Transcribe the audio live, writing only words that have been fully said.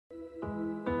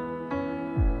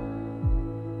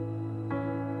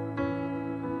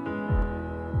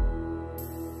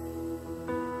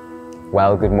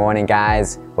Well, good morning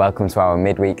guys. Welcome to our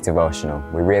midweek devotional.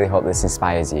 We really hope this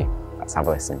inspires you. Let's have a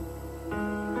listen.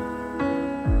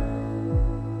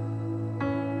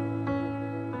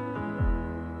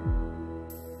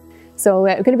 So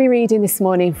we're going to be reading this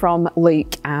morning from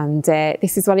Luke, and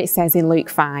this is what it says in Luke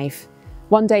 5.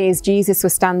 One day as Jesus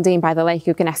was standing by the lake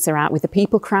of Gennesaret with the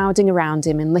people crowding around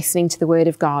him and listening to the word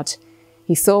of God,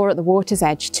 he saw at the water's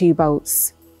edge 2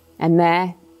 boats, and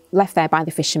left there by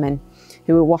the fishermen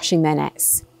who were washing their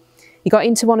nets. He got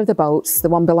into one of the boats, the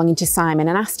one belonging to Simon,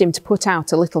 and asked him to put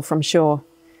out a little from shore.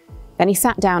 Then he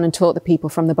sat down and taught the people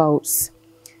from the boats.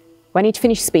 When he'd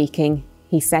finished speaking,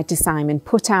 he said to Simon,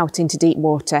 "Put out into deep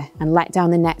water and let down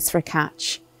the nets for a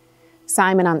catch."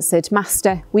 Simon answered,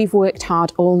 "Master, we've worked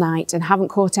hard all night and haven't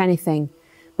caught anything,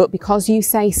 but because you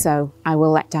say so, I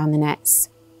will let down the nets."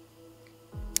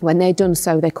 When they'd done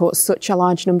so, they caught such a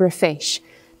large number of fish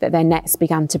that their nets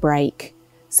began to break.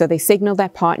 So they signalled their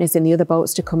partners in the other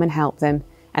boats to come and help them,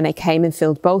 and they came and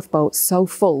filled both boats so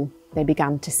full they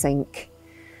began to sink.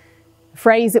 A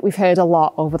phrase that we've heard a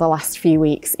lot over the last few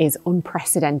weeks is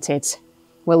unprecedented.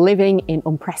 We're living in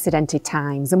unprecedented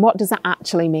times. And what does that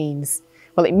actually mean?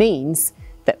 Well, it means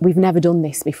that we've never done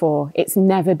this before. It's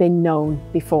never been known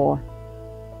before.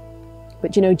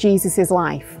 But you know, Jesus'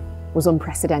 life was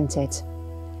unprecedented.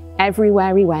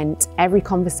 Everywhere he went, every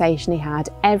conversation he had,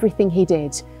 everything he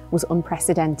did was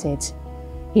unprecedented.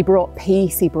 He brought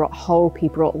peace, he brought hope, he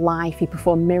brought life, he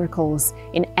performed miracles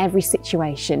in every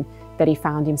situation that he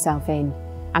found himself in.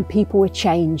 And people were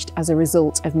changed as a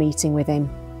result of meeting with him.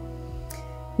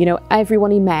 You know,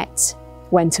 everyone he met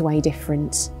went away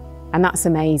different. And that's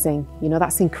amazing. You know,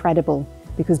 that's incredible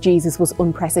because Jesus was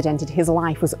unprecedented. His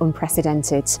life was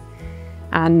unprecedented.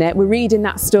 And we're reading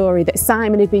that story that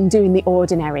Simon had been doing the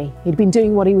ordinary. He'd been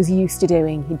doing what he was used to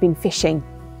doing. He'd been fishing.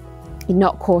 He'd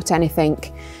not caught anything.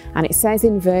 And it says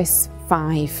in verse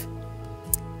 5,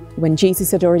 when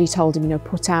Jesus had already told him, you know,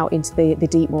 put out into the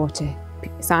deep water,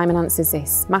 Simon answers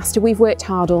this, "Master, we've worked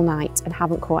hard all night and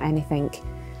haven't caught anything.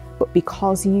 But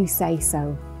because you say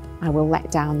so, I will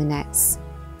let down the nets."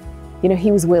 You know,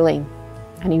 he was willing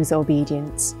and he was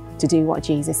obedient to do what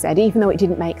Jesus said, even though it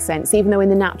didn't make sense, even though in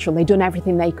the natural they'd done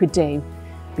everything they could do.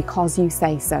 Because you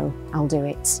say so, I'll do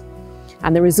it.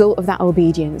 And the result of that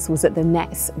obedience was that the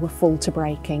nets were full to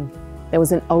breaking. There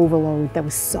was an overload. There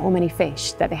were so many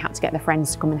fish that they had to get their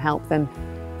friends to come and help them.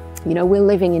 You know, we're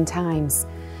living in times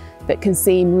that can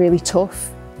seem really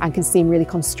tough and can seem really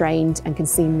constrained and can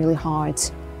seem really hard.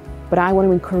 But I want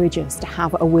to encourage us to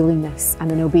have a willingness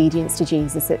and an obedience to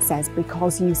Jesus that says,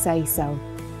 because you say so.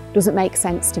 Doesn't make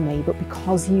sense to me, but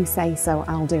because you say so,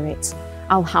 I'll do it.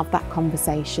 I'll have that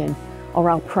conversation, or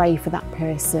I'll pray for that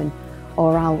person,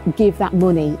 or I'll give that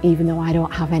money even though I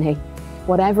don't have any.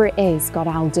 Whatever it is, God,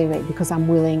 I'll do it because I'm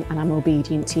willing and I'm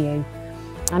obedient to you.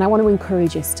 And I want to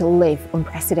encourage us to live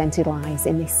unprecedented lives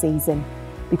in this season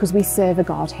because we serve a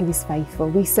God who is faithful.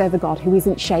 We serve a God who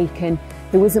isn't shaken,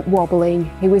 who isn't wobbling,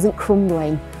 who isn't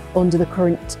crumbling under the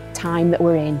current time that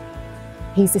we're in.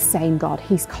 He's the same God.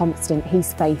 He's constant,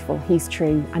 he's faithful, he's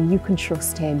true, and you can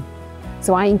trust him.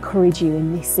 So I encourage you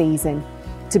in this season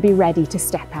to be ready to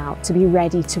step out, to be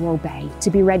ready to obey, to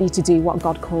be ready to do what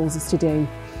God calls us to do.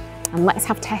 And let's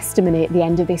have testimony at the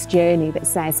end of this journey that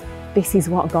says, this is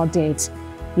what God did.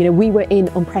 You know, we were in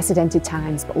unprecedented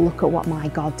times, but look at what my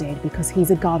God did because he's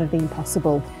a God of the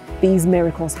impossible. These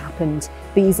miracles happened.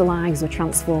 These lives were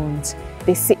transformed.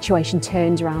 This situation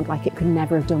turned around like it could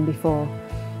never have done before.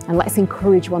 And let's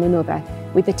encourage one another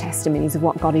with the testimonies of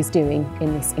what God is doing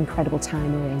in this incredible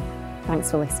time we're in.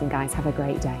 Thanks for listening, guys. Have a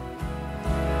great day.